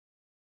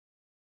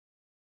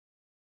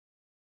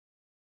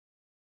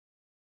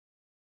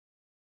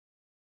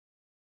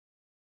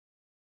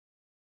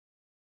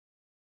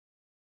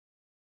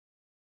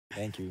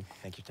Thank you,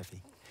 Steffi.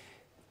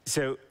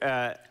 So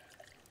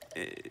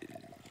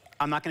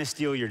I'm not going to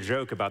steal your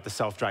joke about the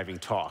self-driving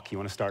talk. You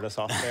want to start us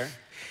off there?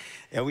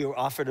 Yeah, we were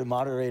offered a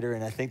moderator,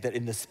 and I think that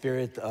in the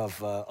spirit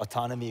of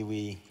autonomy,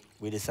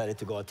 we decided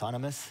to go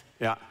autonomous.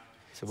 Yeah.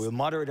 So we'll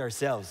moderate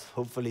ourselves,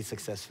 hopefully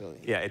successfully.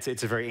 Yeah,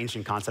 it's a very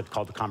ancient concept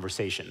called the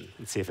conversation.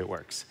 Let's see if it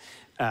works.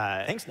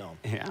 Thanks, Noam.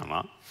 Yeah,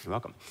 well, you're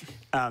welcome.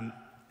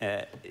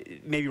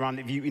 Maybe, Ron,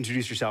 if you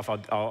introduce yourself,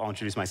 I'll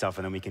introduce myself,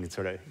 and then we can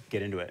sort of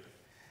get into it.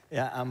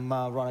 Yeah, I'm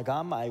Ron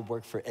Agam. I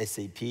work for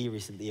SAP,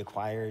 recently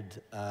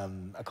acquired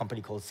a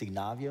company called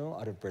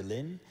Signavio out of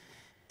Berlin.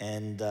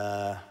 And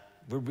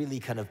we're really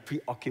kind of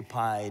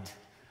preoccupied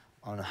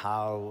on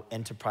how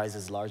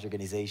enterprises, large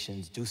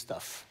organizations do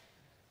stuff,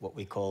 what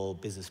we call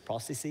business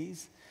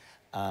processes.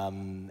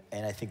 And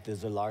I think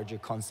there's a larger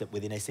concept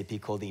within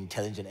SAP called the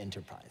intelligent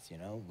enterprise, you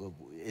know?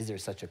 Is there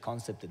such a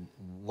concept, and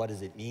what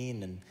does it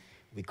mean? And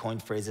we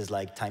coined phrases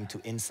like time to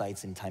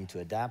insights and time to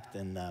adapt.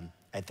 And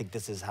I think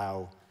this is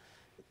how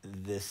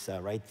this,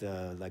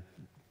 like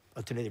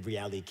alternative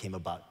reality came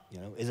about, you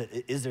know?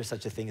 Is there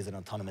such a thing as an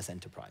autonomous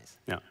enterprise?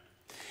 Yeah.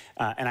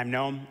 And I'm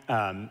Noam.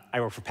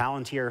 I work for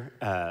Palantir.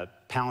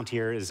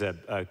 Palantir is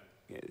a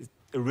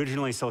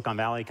originally Silicon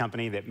Valley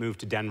company that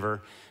moved to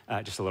Denver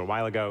just a little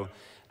while ago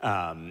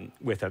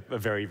with a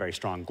very, very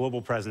strong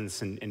global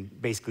presence.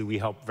 And basically, we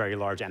help very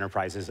large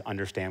enterprises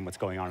understand what's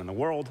going on in the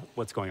world,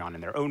 what's going on in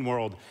their own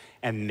world,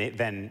 and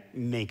then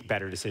make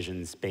better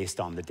decisions based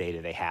on the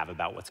data they have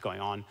about what's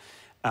going on.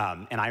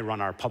 And I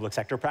run our public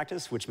sector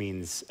practice, which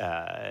means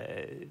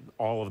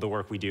all of the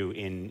work we do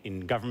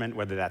in government,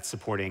 whether that's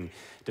supporting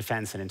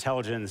defense and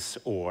intelligence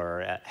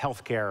or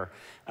healthcare,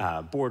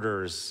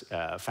 borders,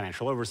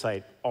 financial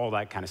oversight, all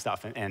that kind of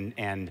stuff.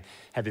 And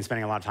have been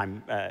spending a lot of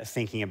time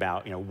thinking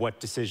about, you know, what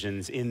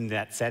decisions in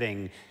that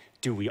setting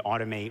do we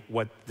automate?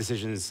 What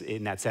decisions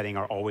in that setting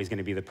are always going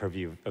to be the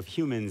purview of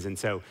humans? And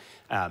so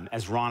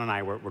as Ron and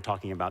I were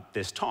talking about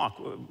this talk,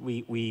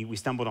 we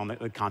stumbled on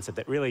the concept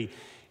that really,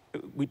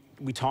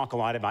 we talk a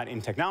lot about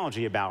in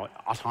technology about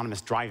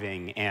autonomous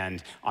driving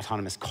and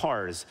autonomous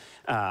cars,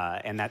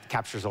 and that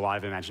captures a lot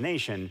of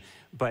imagination.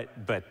 But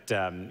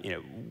you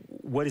know,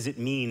 what does it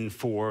mean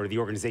for the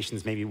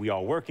organizations maybe we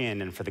all work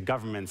in, and for the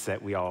governments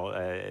that we all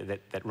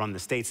that run the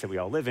states that we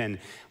all live in?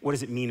 What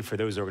does it mean for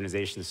those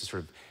organizations to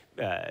sort of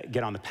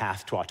get on the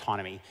path to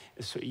autonomy,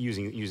 so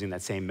using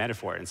that same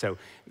metaphor? And so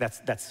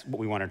that's what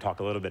we want to talk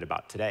a little bit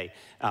about today.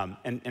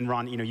 And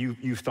Ron, you know,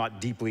 you've thought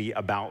deeply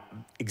about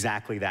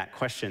exactly that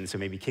question, so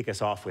maybe kick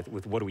us off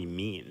with what do we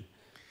mean?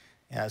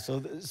 Yeah,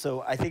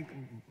 so I think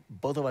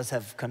both of us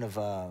have kind of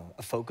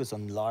a focus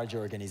on larger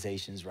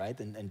organizations, right?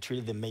 And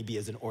treated them maybe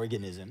as an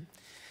organism.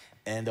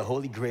 And the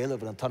holy grail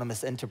of an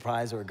autonomous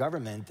enterprise or a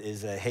government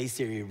is, hey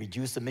Siri,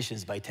 reduce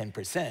emissions by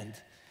 10%,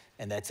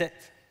 and that's it.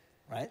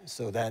 Right?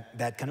 So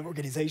that kind of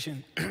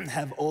organization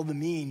have all the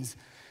means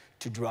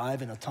to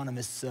drive an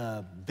autonomous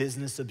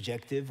business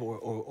objective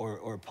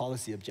or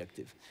policy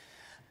objective.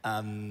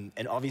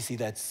 And obviously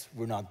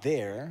we're not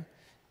there.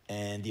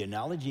 And the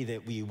analogy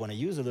that we want to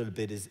use a little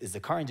bit is the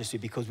car industry,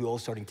 because we're all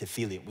starting to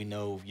feel it. We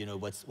know, you know,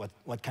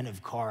 what kind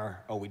of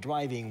car are we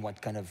driving,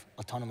 what kind of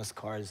autonomous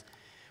cars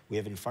we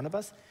have in front of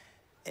us.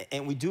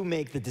 And we do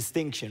make the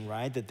distinction,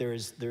 right, that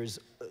there's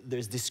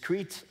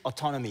discrete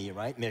autonomy,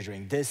 right,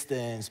 measuring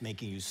distance,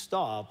 making you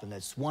stop, and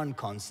that's one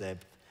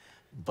concept.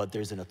 But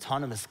there's an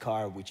autonomous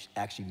car which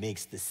actually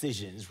makes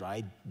decisions,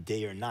 right,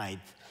 day or night,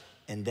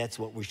 and that's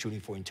what we're shooting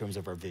for in terms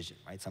of our vision,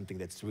 right? Something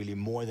that's really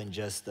more than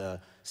just a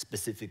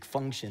specific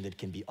function that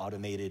can be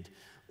automated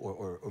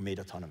or made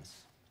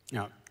autonomous.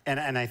 Yeah.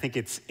 And I think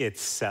it's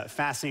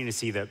fascinating to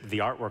see the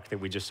artwork that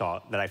we just saw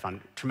that I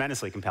found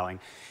tremendously compelling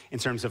in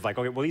terms of like,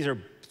 okay, well, these are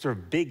sort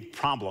of big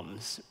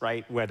problems,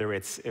 right? Whether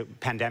it's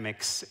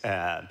pandemics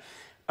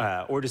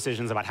or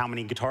decisions about how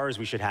many guitars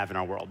we should have in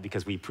our world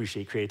because we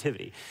appreciate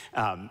creativity.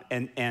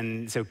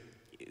 And so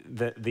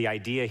the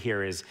idea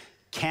here is,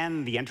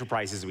 can the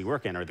enterprises we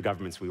work in or the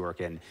governments we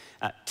work in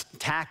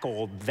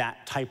tackle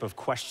that type of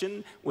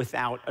question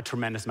without a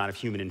tremendous amount of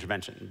human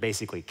intervention?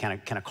 Basically,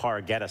 can a car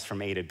get us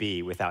from A to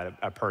B without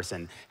a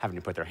person having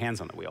to put their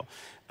hands on the wheel?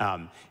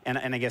 And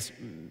I guess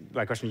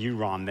my question to you,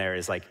 Ron, there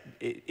is like,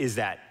 is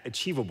that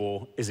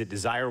achievable? Is it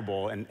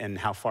desirable? And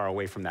how far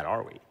away from that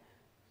are we?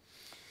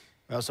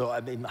 Well, so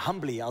I mean,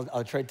 humbly,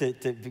 I'll try to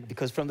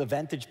because from the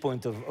vantage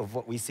point of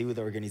what we see with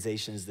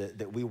organizations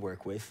that we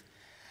work with,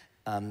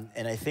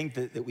 and I think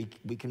that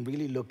we can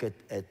really look at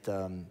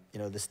you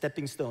know, the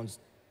stepping stones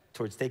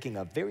towards taking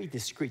a very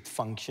discrete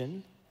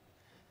function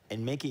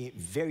and making it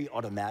very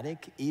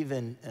automatic,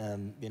 even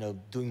you know,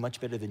 doing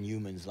much better than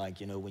humans. Like,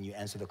 you know, when you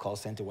answer the call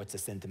center, what's the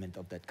sentiment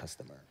of that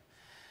customer?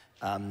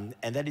 And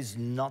that is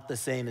not the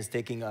same as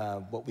taking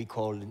what we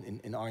call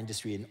in our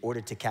industry an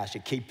order to cash, a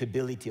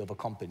capability of a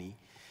company,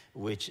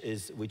 which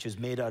is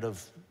made out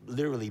of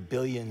literally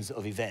billions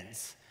of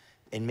events,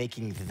 and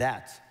making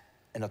that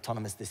an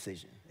autonomous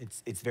decision.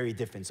 It's very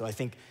different. So I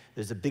think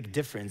there's a big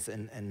difference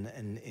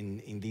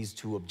in these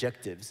two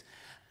objectives.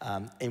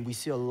 And we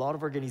see a lot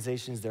of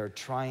organizations that are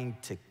trying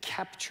to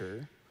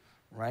capture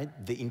right,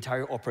 the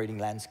entire operating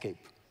landscape.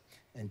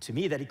 And to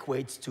me, that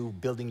equates to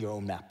building your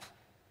own map,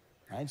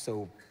 right?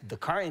 So the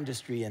car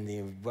industry and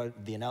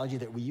the analogy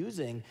that we're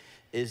using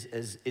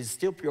is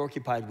still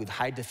preoccupied with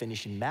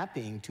high-definition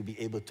mapping to be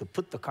able to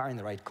put the car in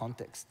the right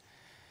context.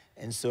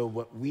 And so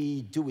what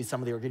we do with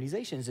some of the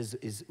organizations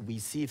is we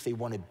see if they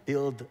want to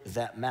build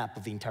that map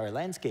of the entire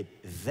landscape,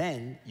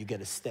 then you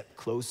get a step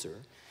closer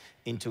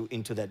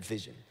into that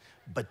vision.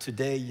 But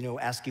today, you know,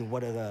 asking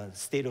what are the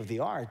state of the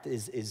art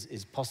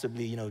is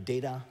possibly, you know,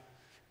 data,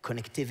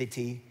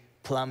 connectivity,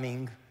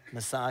 plumbing,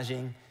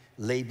 massaging,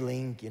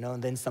 labeling, you know,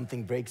 and then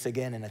something breaks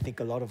again. And I think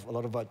a lot of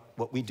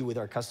what we do with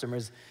our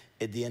customers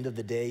at the end of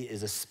the day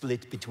is a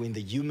split between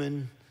the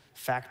human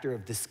factor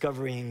of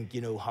discovering,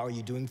 you know, how are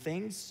you doing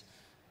things,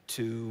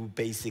 to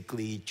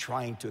basically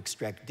trying to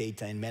extract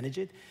data and manage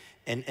it.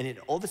 And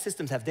all the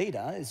systems have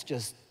data, it's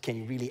just, can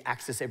you really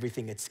access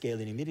everything at scale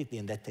and immediately,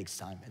 and that takes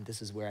time. And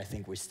this is where I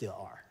think we still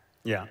are.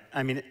 Yeah,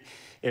 I mean,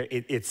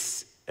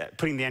 it's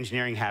putting the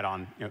engineering hat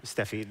on, you know,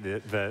 Steffi,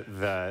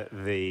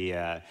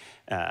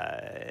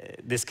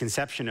 this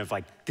conception of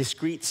like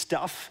discrete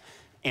stuff,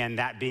 and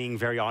that being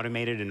very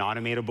automated and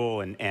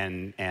automatable,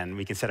 and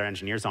we can set our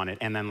engineers on it.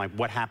 And then like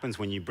what happens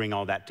when you bring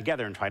all that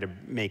together and try to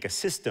make a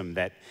system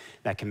that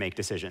can make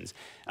decisions.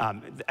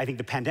 I think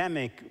the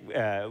pandemic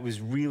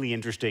was really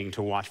interesting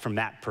to watch from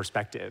that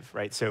perspective,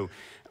 right? So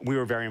we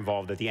were very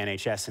involved at the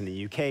NHS in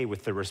the UK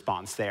with the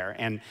response there.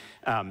 And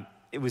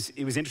it was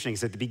interesting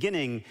because at the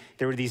beginning,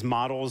 there were these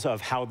models of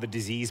how the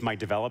disease might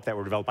develop that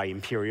were developed by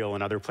Imperial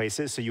and other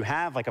places. So you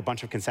have like a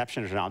bunch of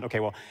conceptions around,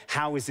 okay, well,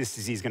 how is this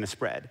disease going to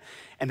spread?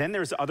 And then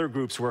there's other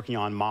groups working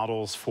on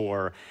models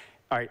for,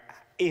 all right,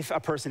 if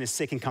a person is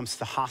sick and comes to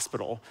the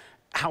hospital,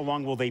 how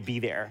long will they be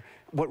there?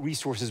 What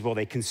resources will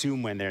they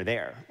consume when they're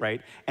there,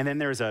 right? And then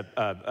there's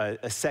a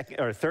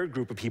third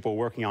group of people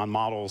working on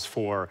models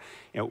for,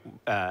 you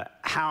know,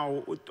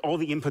 how all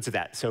the inputs of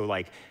that. So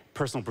like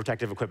personal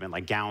protective equipment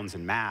like gowns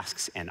and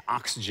masks and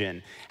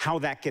oxygen, how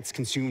that gets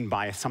consumed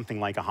by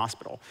something like a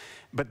hospital.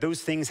 But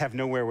those things have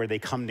nowhere where they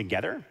come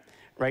together,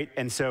 right?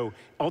 And so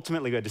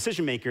ultimately a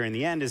decision maker in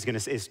the end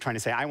is trying to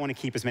say, I want to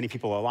keep as many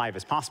people alive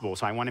as possible,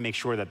 so I want to make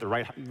sure that the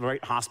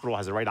right hospital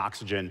has the right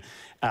oxygen,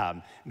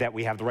 that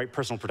we have the right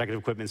personal protective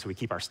equipment so we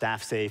keep our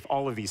staff safe,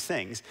 all of these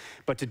things.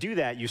 But to do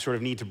that, you sort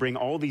of need to bring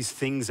all these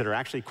things that are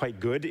actually quite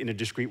good in a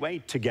discrete way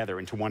together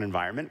into one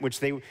environment, which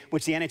the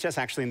NHS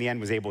actually in the end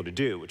was able to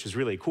do, which is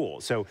really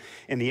cool. So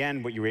in the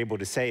end, what you were able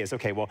to say is,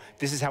 okay, well,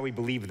 this is how we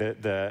believe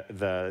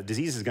the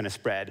disease is going to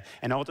spread,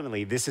 and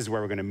ultimately this is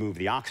where we're going to move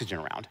the oxygen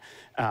around.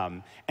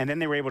 And then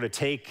they were able to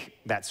take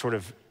that sort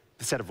of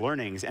set of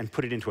learnings and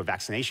put it into a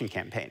vaccination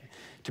campaign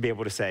to be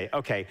able to say,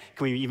 okay,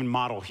 can we even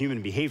model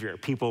human behavior?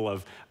 People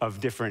of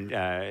different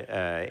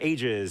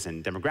ages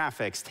and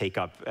demographics take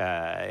up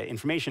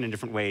information in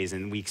different ways,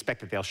 and we expect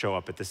that they'll show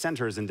up at the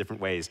centers in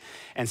different ways.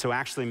 And so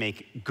actually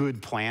make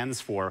good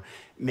plans for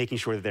making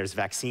sure that there's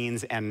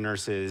vaccines and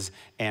nurses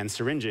and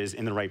syringes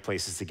in the right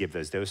places to give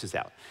those doses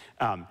out.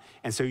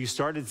 And so you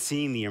started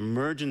seeing the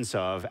emergence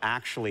of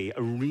actually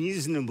a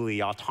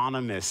reasonably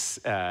autonomous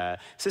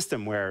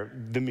system where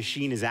the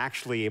machine is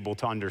actually able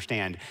to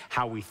understand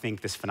how we think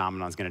this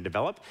phenomenon is going to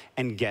develop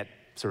and get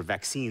sort of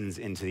vaccines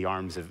into the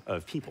arms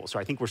of people. So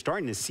I think we're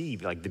starting to see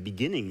like the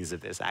beginnings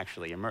of this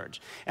actually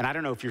emerge. And I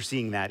don't know if you're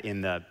seeing that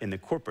in the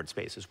corporate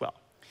space as well.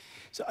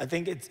 So I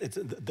think it's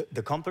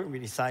the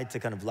complementary side to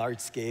kind of large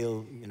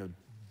scale, you know,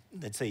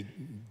 let's say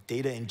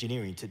data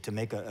engineering to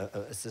make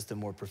a system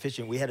more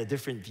proficient. We had a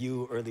different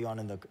view early on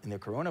in the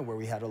corona, where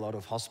we had a lot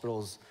of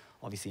hospitals,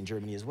 obviously in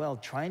Germany as well,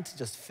 trying to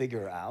just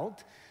figure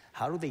out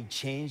how do they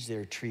change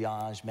their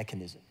triage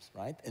mechanisms,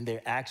 right? And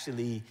they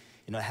actually,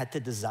 you know, had to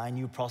design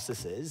new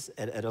processes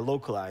at a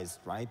localized,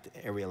 right,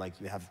 area. Like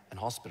you have a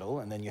hospital,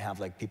 and then you have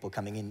like people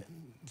coming in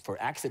for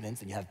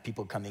accidents, and you have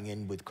people coming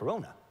in with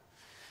corona,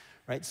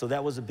 right? So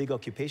that was a big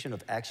occupation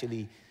of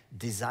actually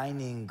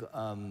designing,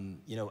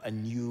 you know, a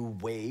new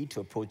way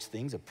to approach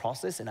things, a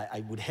process. And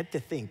I would have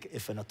to think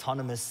if an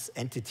autonomous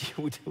entity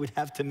would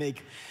have to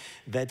make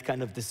that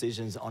kind of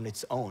decisions on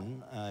its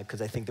own,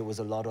 because I think there was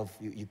a lot of,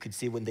 you could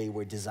see when they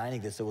were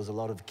designing this, there was a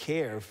lot of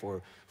care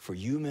for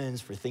humans,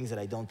 for things that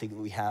I don't think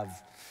we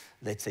have,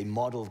 let's say,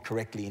 modeled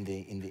correctly in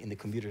the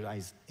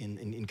computerized,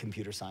 in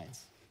computer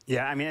science.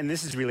 Yeah, I mean, and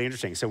this is really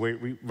interesting. So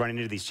we run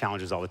into these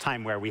challenges all the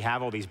time where we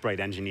have all these bright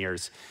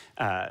engineers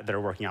that are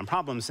working on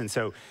problems. And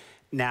so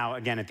now,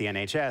 again, at the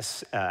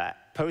NHS,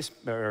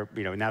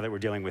 now that we're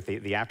dealing with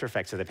the after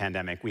effects of the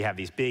pandemic, we have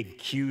these big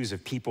queues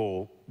of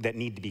people that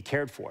need to be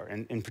cared for,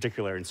 and in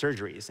particular in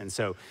surgeries. And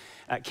so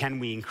can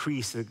we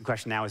increase, the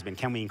question now has been,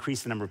 can we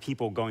increase the number of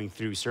people going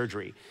through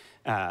surgery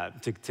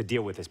to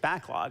deal with this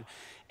backlog?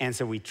 And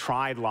so we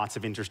tried lots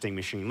of interesting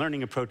machine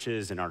learning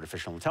approaches and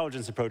artificial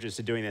intelligence approaches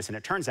to doing this, and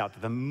it turns out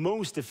that the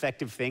most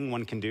effective thing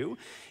one can do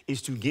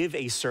is to give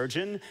a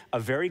surgeon a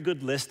very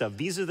good list of,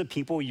 these are the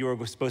people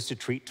you're supposed to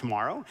treat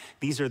tomorrow,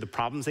 these are the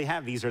problems they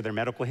have, these are their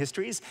medical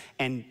histories,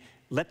 and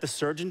let the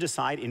surgeon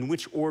decide in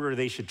which order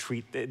they should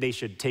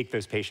take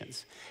those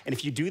patients. And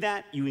if you do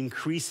that, you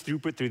increase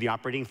throughput through the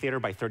operating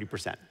theater by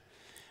 30%.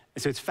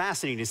 So it's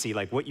fascinating to see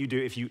like what you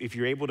do if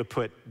you're able to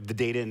put the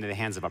data into the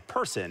hands of a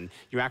person,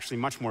 you're actually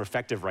much more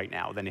effective right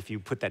now than if you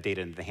put that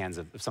data into the hands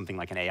of something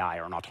like an AI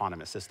or an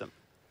autonomous system.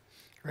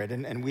 Right,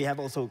 and we have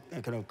also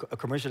kind of a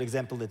commercial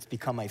example that's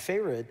become my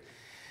favorite,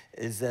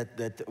 is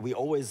that we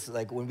always,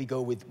 like when we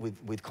go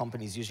with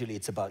companies, usually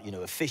it's about,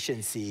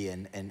 efficiency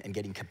and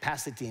getting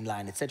capacity in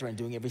line, et cetera, and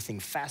doing everything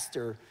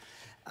faster.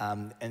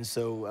 And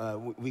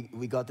so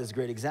we got this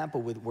great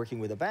example with working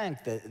with a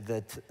bank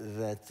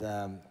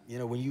that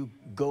when you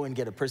go and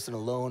get a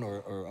personal loan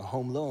or a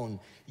home loan,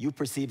 you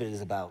perceive it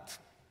as about,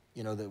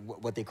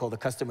 what they call the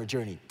customer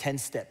journey, 10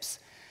 steps.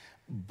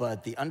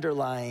 But the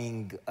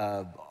underlying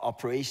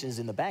operations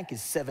in the bank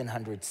is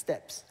 700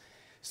 steps.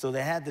 So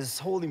they had this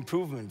whole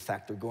improvement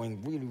factor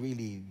going really,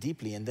 really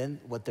deeply. And then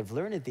what they've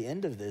learned at the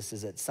end of this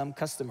is that some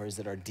customers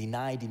that are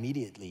denied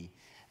immediately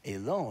a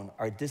loan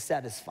are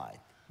dissatisfied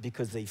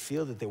because they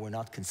feel that they were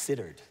not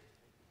considered.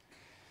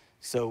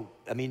 So,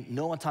 I mean,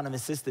 no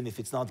autonomous system, if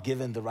it's not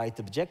given the right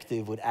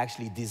objective, would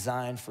actually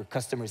design for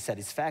customer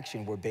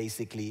satisfaction, where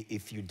basically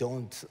if you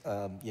don't,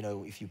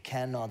 if you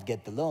cannot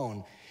get the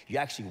loan, you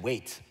actually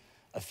wait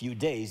a few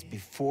days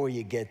before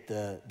you get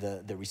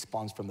the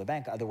response from the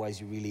bank.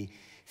 Otherwise, you really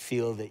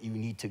feel that you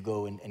need to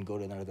go and go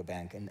to another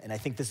bank. And I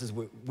think this is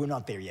where we're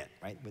not there yet,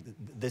 right?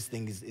 This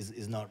thing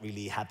is not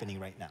really happening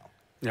right now.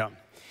 Yeah.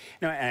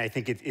 No, and I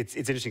think it's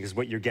interesting because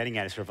what you're getting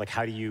at is sort of like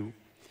how do you,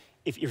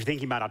 if you're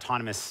thinking about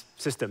autonomous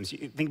systems,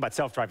 you think about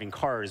self-driving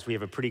cars, we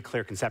have a pretty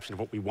clear conception of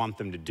what we want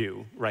them to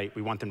do, right?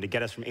 We want them to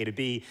get us from A to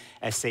B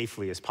as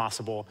safely as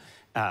possible.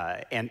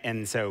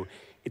 And so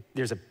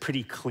there's a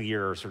pretty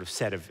clear sort of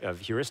set of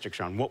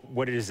heuristics on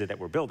what it is that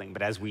we're building.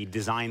 But as we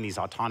design these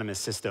autonomous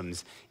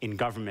systems in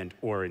government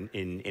or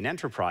in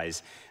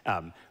enterprise,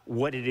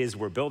 what it is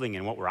we're building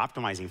and what we're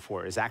optimizing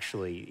for is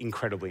actually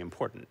incredibly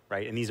important,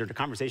 right? And these are the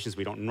conversations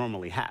we don't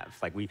normally have.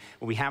 Like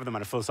we have them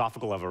on a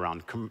philosophical level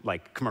around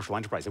commercial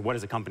enterprise. And what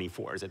is a company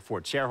for? Is it for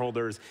its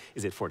shareholders?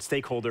 Is it for its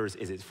stakeholders?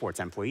 Is it for its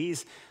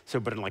employees? So,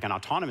 but in like an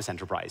autonomous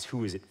enterprise,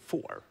 who is it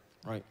for?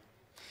 Right.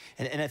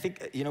 And I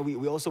think,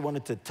 we also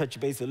wanted to touch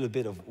base a little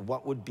bit of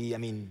what would be,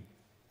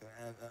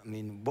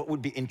 what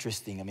would be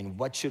interesting? I mean,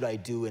 what should I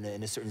do in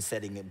a certain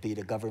setting, be it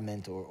a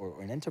government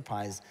or an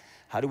enterprise?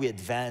 How do we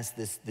advance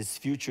this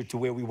future to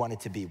where we want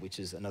it to be, which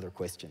is another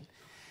question.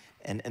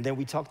 And then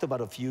we talked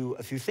about a few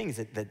things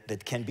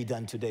that can be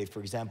done today. For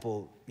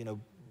example,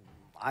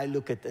 I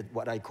look at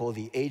what I call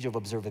the age of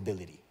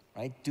observability,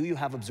 right? Do you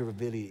have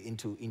observability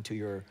into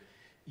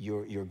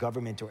your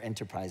government or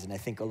enterprise? And I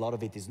think a lot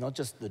of it is not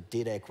just the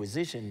data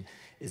acquisition.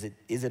 Is it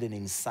an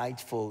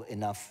insightful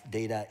enough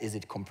data? Is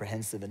it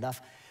comprehensive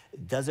enough?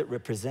 Does it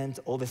represent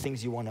all the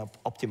things you want to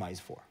optimize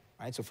for,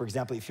 right? So for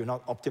example, if you're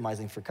not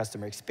optimizing for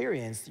customer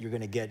experience, you're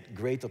going to get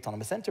great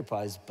autonomous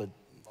enterprise, but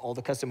all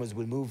the customers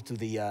will move to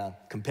the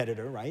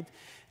competitor, right?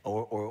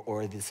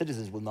 Or the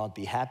citizens will not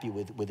be happy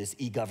with this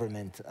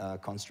e-government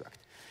construct.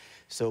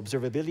 So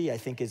observability, I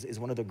think, is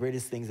one of the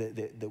greatest things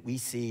that we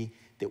see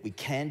that we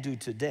can do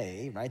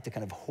today, right? To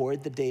kind of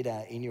hoard the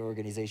data in your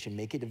organization,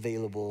 make it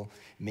available,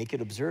 make it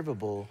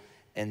observable,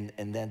 and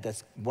then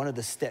that's one of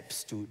the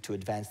steps to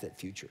advance that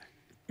future.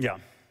 Yeah,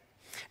 and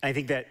I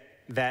think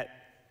that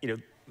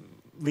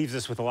leaves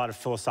us with a lot of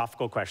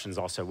philosophical questions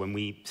also.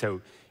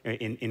 So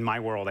in my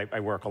world, I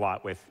work a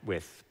lot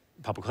with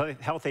public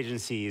health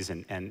agencies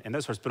and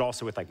those sorts, but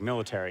also with like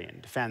military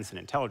and defense and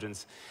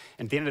intelligence.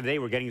 And at the end of the day,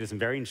 we're getting to some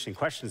very interesting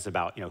questions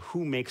about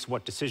who makes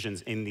what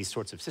decisions in these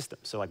sorts of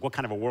systems. So like what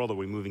kind of a world are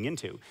we moving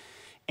into?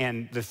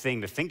 And the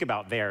thing to think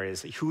about there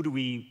is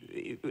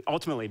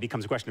ultimately it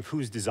becomes a question of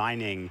who's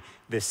designing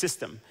this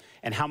system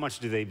and how much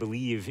do they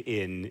believe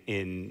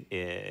in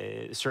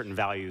certain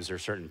values or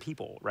certain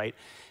people, right?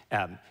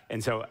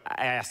 And so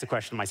I ask the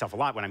question to myself a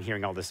lot when I'm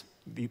hearing all this,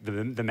 the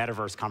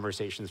metaverse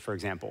conversations, for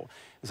example.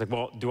 It's like,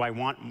 well, do I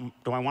want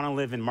to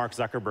live in Mark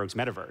Zuckerberg's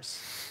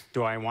metaverse?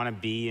 Do I want to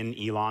be in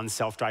Elon's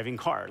self-driving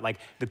car? Like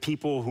the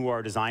people who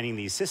are designing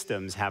these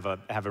systems have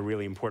a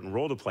really important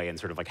role to play in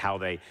sort of like how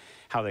they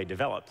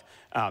developed.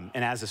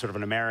 And as a sort of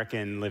an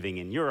American living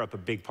in Europe, a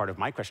big part of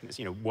my question is,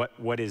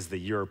 what is the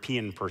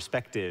European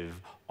perspective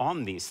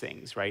on these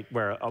things, right?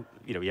 Where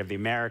you have the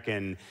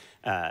American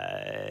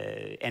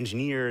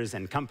engineers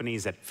and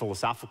companies that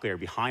philosophically are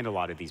behind a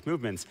lot of these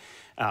movements.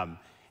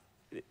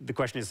 The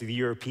question is the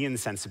European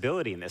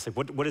sensibility in this. Like,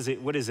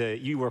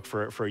 you work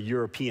for a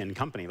European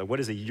company. Like, what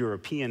does a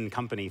European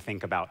company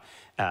think about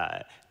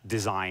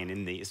design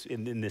in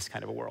this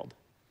kind of a world?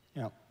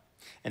 Yeah.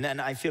 And then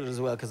I feel it as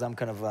well because I'm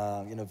kind of,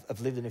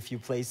 I've lived in a few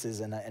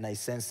places and I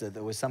sense that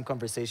there was some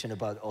conversation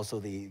about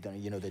also the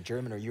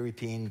German or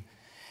European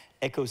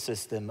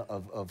ecosystem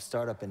of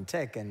startup and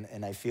tech,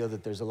 and I feel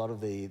that there's a lot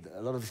of the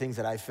things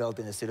that I felt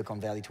in the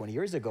Silicon Valley 20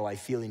 years ago, I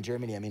feel in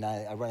Germany. I mean,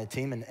 I run a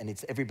team and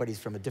it's everybody's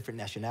from a different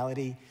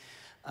nationality.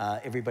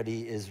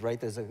 Everybody is, right,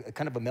 there's a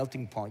kind of a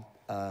melting point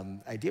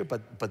idea,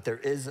 but there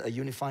is a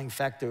unifying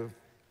factor,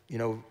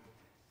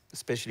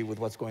 especially with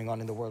what's going on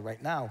in the world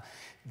right now,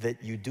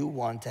 that you do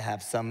want to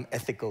have some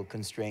ethical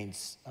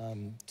constraints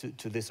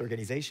to this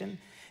organization.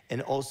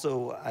 And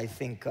also, I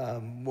think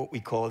what we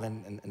call,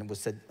 and it was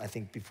said, I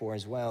think, before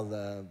as well,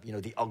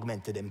 the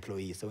augmented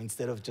employee. So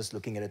instead of just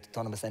looking at an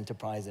autonomous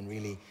enterprise and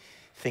really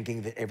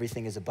thinking that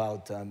everything is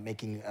about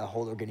making a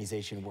whole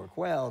organization work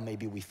well,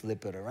 maybe we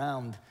flip it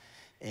around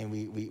and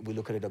we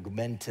look at an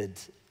augmented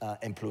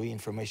employee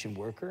information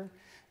worker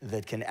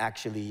that can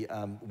actually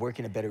work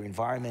in a better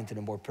environment, in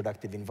a more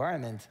productive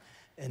environment,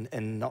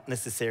 and not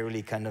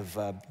necessarily kind of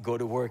go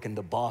to work and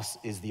the boss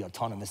is the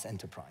autonomous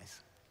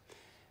enterprise.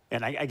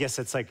 And I guess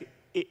it's like,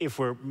 if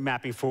we're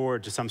mapping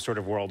forward to some sort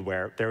of world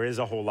where there is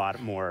a whole lot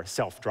more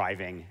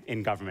self-driving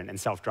in government and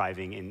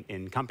self-driving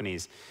in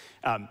companies,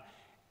 to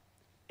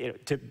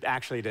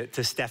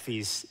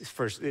Steffi's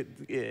first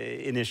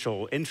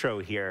initial intro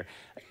here,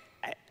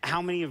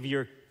 how many of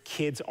your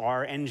kids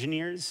are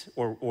engineers,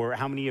 or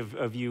how many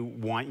of you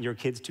want your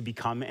kids to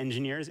become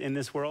engineers in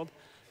this world?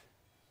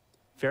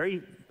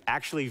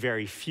 Actually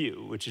very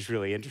few, which is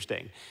really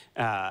interesting.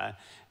 And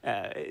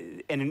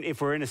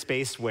if we're in a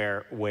space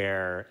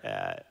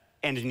where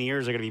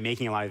engineers are going to be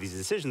making a lot of these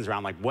decisions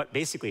around what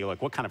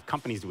kind of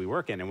companies do we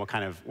work in, and what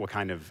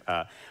kind of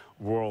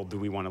world do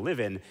we want to live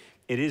in,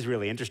 it is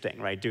really interesting,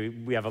 right?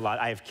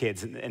 I have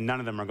kids, and none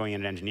of them are going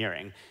into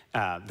engineering.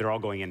 They're all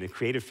going into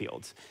creative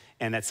fields.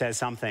 And that says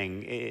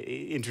something,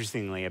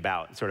 interestingly,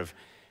 about sort of,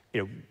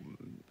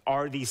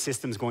 are these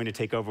systems going to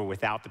take over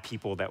without the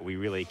people that we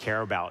really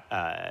care about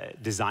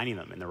designing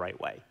them in the right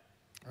way?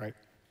 Right.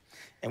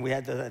 And we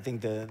had, I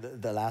think,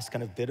 the last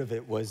kind of bit of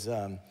it was,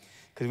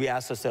 because we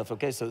asked ourselves,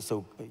 okay,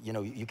 so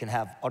you can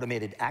have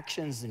automated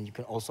actions, and you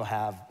can also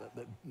have,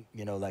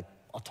 like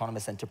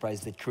autonomous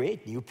enterprise that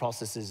create new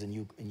processes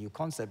and new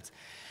concepts.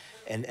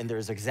 And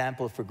there's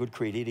example for good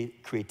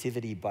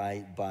creativity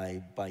by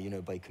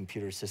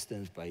computer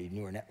systems, by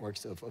neural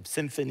networks of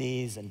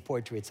symphonies and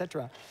poetry,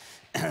 etc.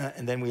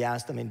 And then we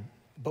asked them,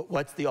 but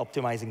what's the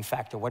optimizing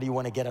factor? What do you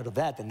want to get out of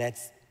that? And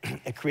that's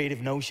a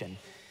creative notion.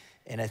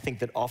 And I think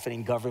that often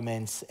in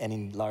governments and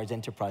in large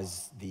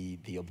enterprise,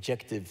 the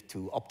objective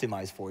to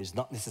optimize for is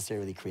not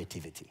necessarily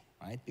creativity,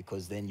 right?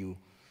 Because then you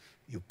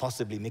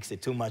possibly mix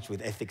it too much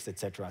with ethics,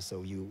 etc.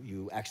 So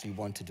you actually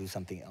want to do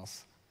something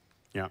else.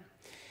 Yeah.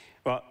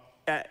 Well,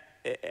 I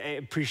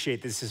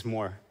appreciate this is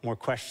more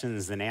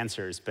questions than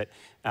answers, but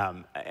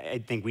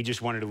I think we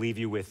just wanted to leave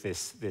you with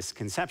this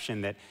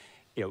conception that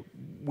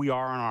we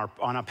are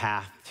on a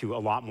path to a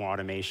lot more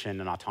automation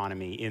and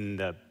autonomy in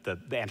the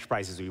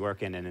enterprises we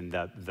work in, and in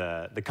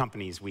the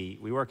companies we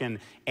work in,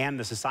 and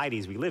the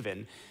societies we live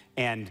in.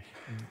 And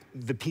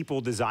the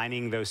people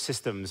designing those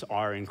systems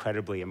are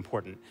incredibly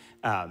important.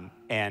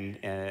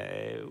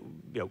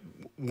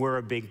 We're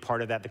a big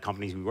part of that. The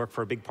companies we work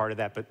for are a big part of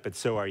that, but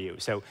so are you.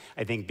 So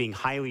I think being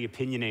highly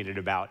opinionated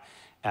about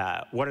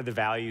what are the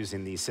values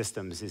in these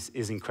systems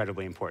is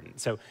incredibly important.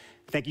 So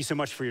thank you so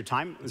much for your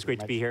time. It was great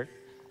to be here.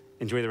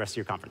 Enjoy the rest of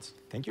your conference.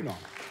 Thank you, Noam.